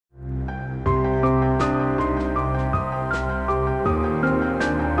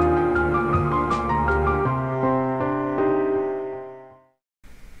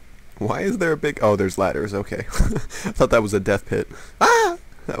Why is there a big... Oh, there's ladders. Okay. I thought that was a death pit. Ah!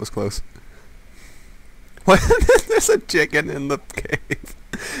 That was close. What? There's a chicken in the cave.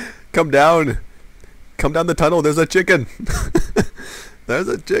 Come down. Come down the tunnel. There's a chicken. There's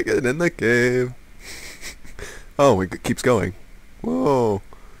a chicken in the cave. Oh, it keeps going. Whoa.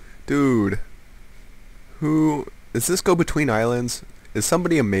 Dude. Who... Does this go between islands? Is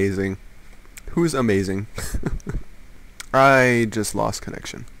somebody amazing? Who's amazing? I just lost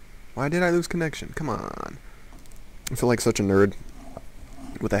connection. Why did I lose connection? Come on. I feel like such a nerd.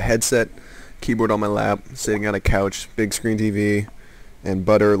 With a headset, keyboard on my lap, sitting on a couch, big screen TV, and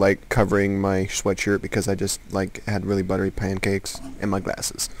butter like covering my sweatshirt because I just like had really buttery pancakes, and my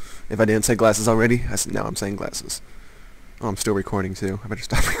glasses. If I didn't say glasses already, now I'm saying glasses. Oh, I'm still recording too. I better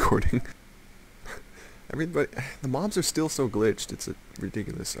stop recording. Everybody, the mobs are still so glitched. It's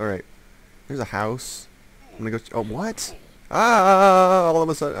ridiculous. All right, there's a house. I'm gonna go. Oh, what? Ah! All of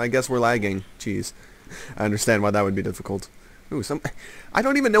a sudden, I guess we're lagging. Jeez, I understand why that would be difficult. Ooh, I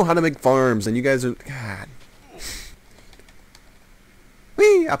don't even know how to make farms, and you guys are. God.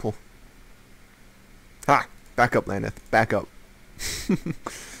 Whee! Apple. Ha! Back up, Laneth. Back up.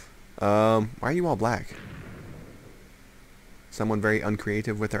 Why are you all black? Someone very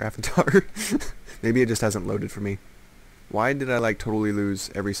uncreative with their avatar. Maybe it just hasn't loaded for me. Why did I like totally lose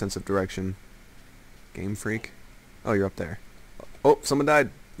every sense of direction? Game Freak? Oh, you're up there. Oh, someone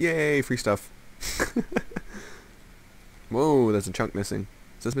died. Yay, free stuff. Whoa, there's a chunk missing.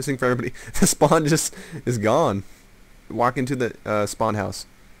 Is this missing for everybody? The spawn just is gone. Walk into the spawn house.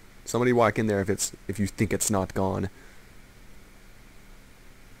 Somebody walk in there if you think it's not gone.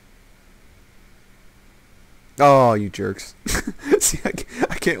 Oh, you jerks. See, I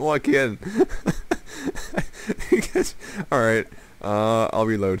can't walk in. Alright, I'll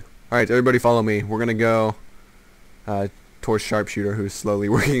reload. Alright, everybody follow me. We're gonna go towards Sharpshooter, who's slowly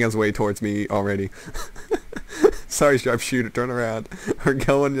working his way towards me already. Sorry, Sharpshooter, turn around. We're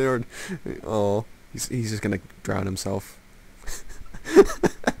going toward... Oh, he's just gonna drown himself.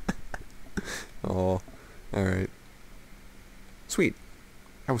 Oh, alright. Sweet.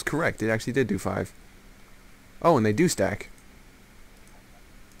 I was correct. It actually did do 5. Oh, and they do stack.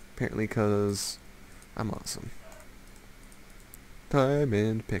 Apparently because I'm awesome.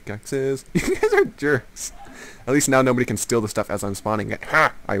 Diamond pickaxes. You guys are jerks. At least now nobody can steal the stuff as I'm spawning it.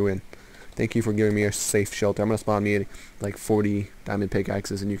 Ha! I win. Thank you for giving me a safe shelter. I'm going to spawn me like 40 diamond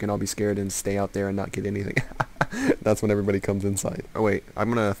pickaxes and you can all be scared and stay out there and not get anything. That's when everybody comes inside. Oh wait,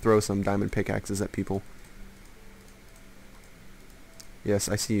 I'm going to throw some diamond pickaxes at people. Yes,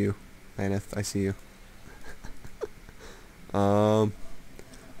 I see you. Laneth, I see you. R.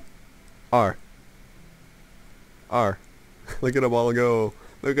 Look at them all go.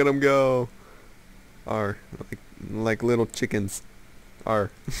 Look at them go. R. Like little chickens.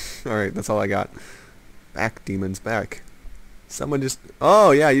 R. Alright, that's all I got. Back, demons, back. Someone just...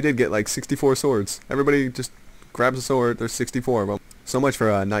 Oh, yeah, you did get like 64 swords. Everybody just grabs a sword. There's 64 of them. So much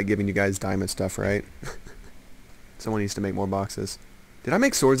for not giving you guys diamond stuff, right? Someone needs to make more boxes. Did I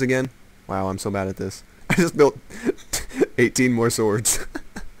make swords again? Wow, I'm so bad at this. I just built 18 more swords.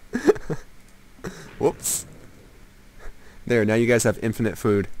 Whoops. There, now you guys have infinite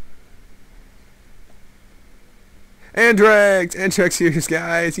food. Andrex! Andrex here,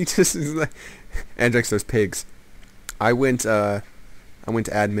 guys. He just is like... Andrex, there's pigs. I went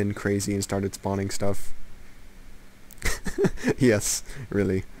admin crazy and started spawning stuff. Yes,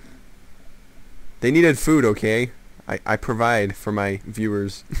 really. They needed food, okay? I provide for my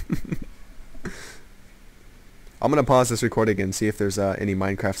viewers. I'm gonna pause this recording and see if there's any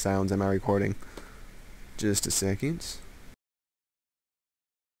Minecraft sounds in my recording. Just a second.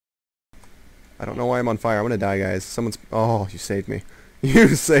 I don't know why I'm on fire. I'm gonna die, guys. Someone's... Oh, you saved me. You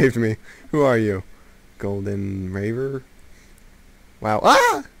saved me. Who are you? Golden Raver? Wow.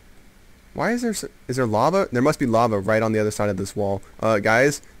 Ah! Why is there lava? There must be lava right on the other side of this wall.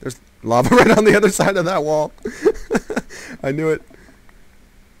 Guys, there's lava right on the other side of that wall. I knew it.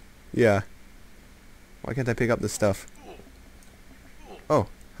 Yeah. Why can't I pick up this stuff? Oh,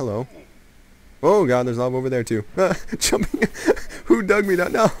 hello. Oh god, there's lava over there too. Jumping. Who dug me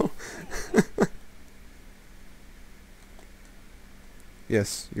down? No.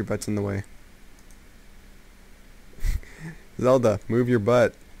 Yes, your butt's in the way. Zelda, move your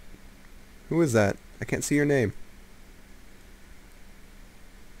butt. Who is that? I can't see your name.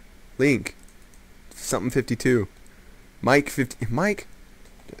 Link. Something 52. Mike 50. Mike?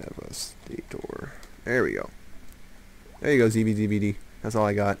 Devastator. There we go. There you go, ZBDVD. That's all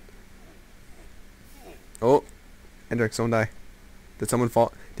I got. Oh. Hendrix, don't die. Did someone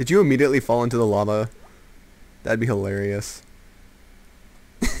fall? Did you immediately fall into the lava? That'd be hilarious.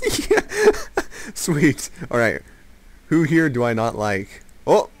 Sweet. Alright. Who here do I not like?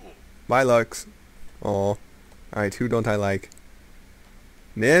 Oh! Bye, Lux. Oh. Alright, who don't I like?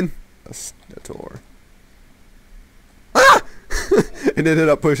 Nin? A Stator. Ah! It ended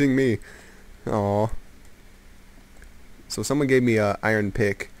up pushing me. Oh. So someone gave me a iron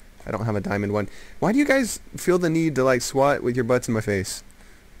pick. I don't have a diamond one. Why do you guys feel the need to like swat with your butts in my face?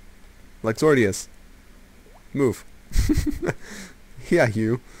 Like Zordius. Move. Yeah,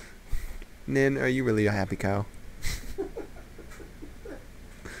 you. Nin, are you really a happy cow?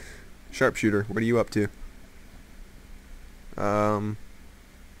 Sharpshooter, what are you up to?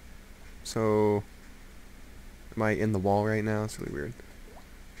 So am I in the wall right now? It's really weird.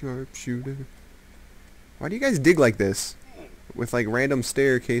 Sharpshooter. Why do you guys dig like this? With like random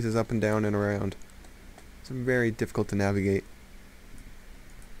staircases up and down and around. It's very difficult to navigate.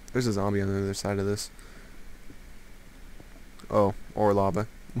 There's a zombie on the other side of this. Oh, or lava.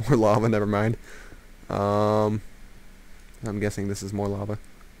 More lava, never mind. I'm guessing this is more lava.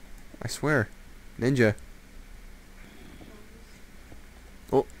 I swear. Ninja.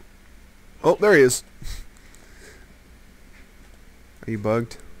 Oh. Oh, there he is. Are you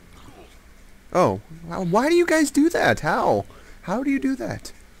bugged? Oh. Why do you guys do that? How? How do you do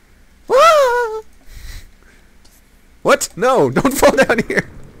that? Ah! What? No, don't fall down here.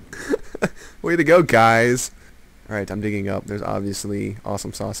 Way to go, guys. Alright, I'm digging up. There's obviously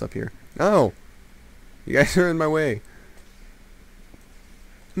awesome sauce up here. No! You guys are in my way.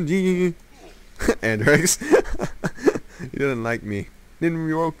 Andrex. You didn't like me. Didn't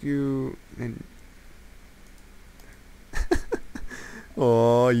revoke you.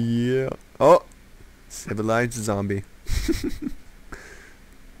 Oh, yeah. Oh! Civilized zombie.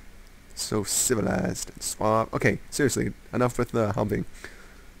 So civilized and suave. Okay, seriously, enough with the humping.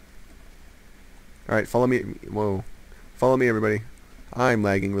 Alright, follow me. Whoa. Follow me, everybody. I'm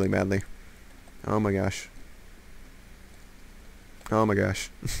lagging really badly. Oh my gosh. Oh my gosh.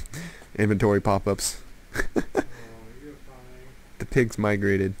 Inventory pop-ups. The pigs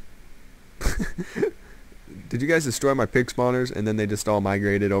migrated. Did you guys destroy my pig spawners and then they just all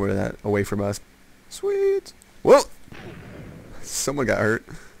migrated over to that away from us? Sweet. Whoa! Someone got hurt.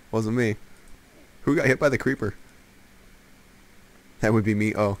 Wasn't me. Who got hit by the creeper? That would be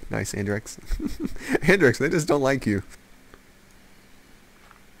me. Oh, nice, Andrex. Andrex, they just don't like you.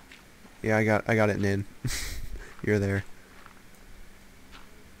 Yeah, I got it, Nin. You're there.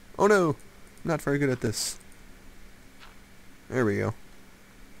 Oh no! I'm not very good at this. There we go.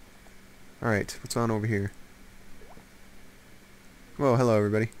 Alright, what's on over here? Whoa, hello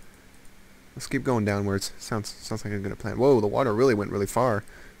everybody. Let's keep going downwards. Sounds like a good plan. Whoa, the water really went really far.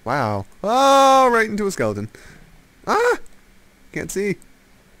 Wow. Oh, right into a skeleton. Ah! Can't see.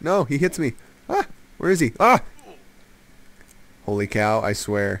 No, he hits me. Ah! Where is he? Ah! Holy cow, I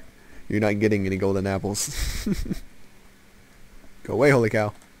swear. You're not getting any golden apples. Go away, holy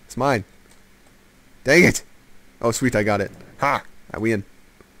cow. It's mine. Dang it! Oh, sweet, I got it. Ha! I win.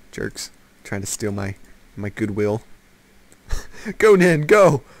 Jerks. Trying to steal my goodwill. Go, Nin,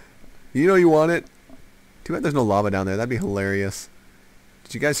 go! You know you want it. Too bad there's no lava down there. That'd be hilarious.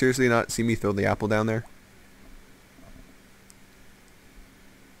 Did you guys seriously not see me throw the apple down there?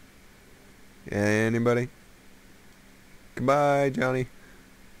 Anybody? Goodbye, Johnny.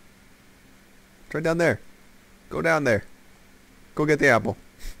 It's right down there. Go down there. Go get the apple.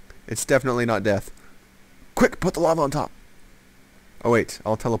 It's definitely not death. Quick, put the lava on top. Oh wait,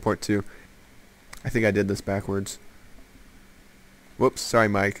 I'll teleport too. I think I did this backwards. Whoops, sorry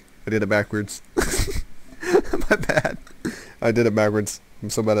Mike. I did it backwards. My bad. I did it backwards. I'm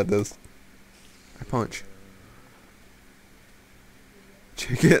so bad at this. I punch.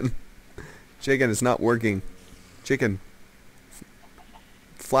 Chicken. Chicken, it's not working. Chicken.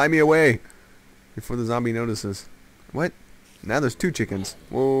 Fly me away before the zombie notices. What? Now there's two chickens.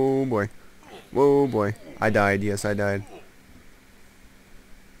 Whoa boy. Whoa boy. I died. Yes, I died.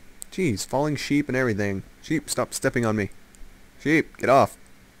 Jeez, falling sheep and everything. Sheep, stop stepping on me. Sheep, get off.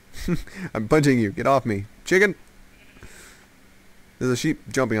 I'm punching you. Get off me. Chicken! There's a sheep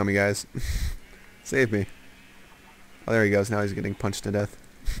jumping on me, guys. Save me. Oh, there he goes. Now he's getting punched to death.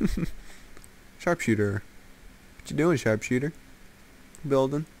 Sharpshooter. What you doing, sharpshooter?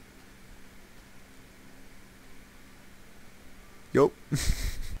 Building. Yup.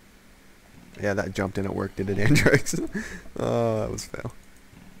 Yeah, that jump didn't work, did it, Andrex? Oh, that was fail.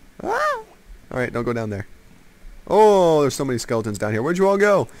 Ah! Alright, don't go down there. Oh, there's so many skeletons down here. Where'd you all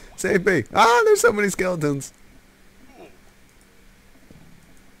go? Save me. Ah, there's so many skeletons.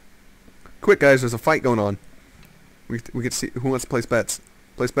 Quick, guys, there's a fight going on. We can see who wants to place bets.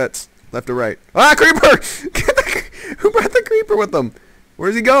 Place bets. Left or right. Ah, creeper! Who brought the creeper with them?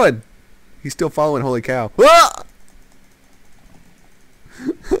 Where's he going? He's still following, holy cow. Ah!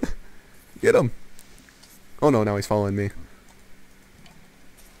 Get him. Oh no, now he's following me.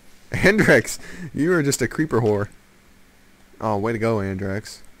 Andrex, you are just a creeper whore. Oh, way to go,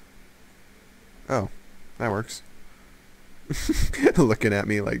 Andrex. Oh, that works. Looking at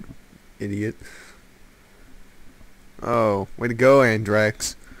me like idiot. Oh, way to go,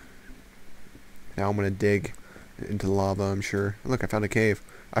 Andrex. Now I'm gonna dig into the lava, I'm sure. Look, I found a cave.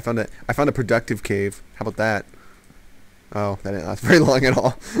 I found a productive cave. How about that? Oh, that didn't last very long at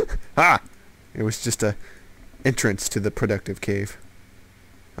all. Ah! It was just a entrance to the productive cave.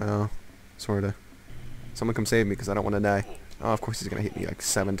 Oh, sorta. Someone come save me because I don't want to die. Oh, of course he's gonna hit me like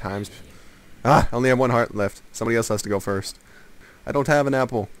 7 times. Ah! I only have 1 heart left. Somebody else has to go first. I don't have an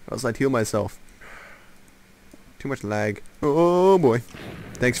apple. Else I'd heal myself. Too much lag. Oh boy.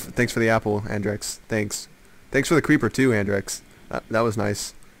 Thanks for the apple, Andrex. Thanks. Thanks for the creeper too, Andrex. That was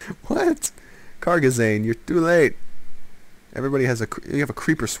nice. What? Cargazane, you're too late. Everybody has you have a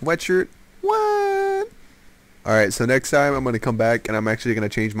creeper sweatshirt? What? Alright, so next time I'm going to come back and I'm actually going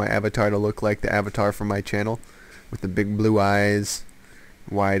to change my avatar to look like the avatar from my channel. With the big blue eyes,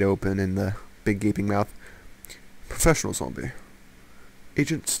 wide open, and the big gaping mouth. Professional zombie.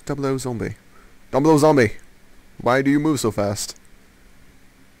 Agent 00 zombie. 00 zombie! Why do you move so fast?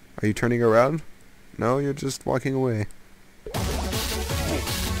 Are you turning around? No, you're just walking away.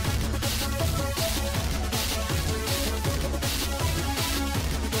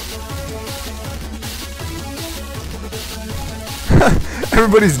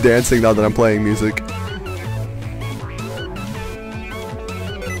 Everybody's dancing now that I'm playing music.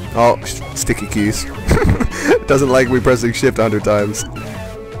 Oh, sticky keys. Doesn't like me pressing shift 100 times.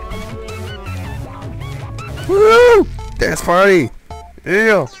 Woo! Dance party!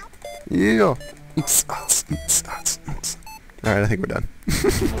 Yeah! Yeah! Alright, I think we're done.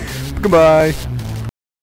 Goodbye!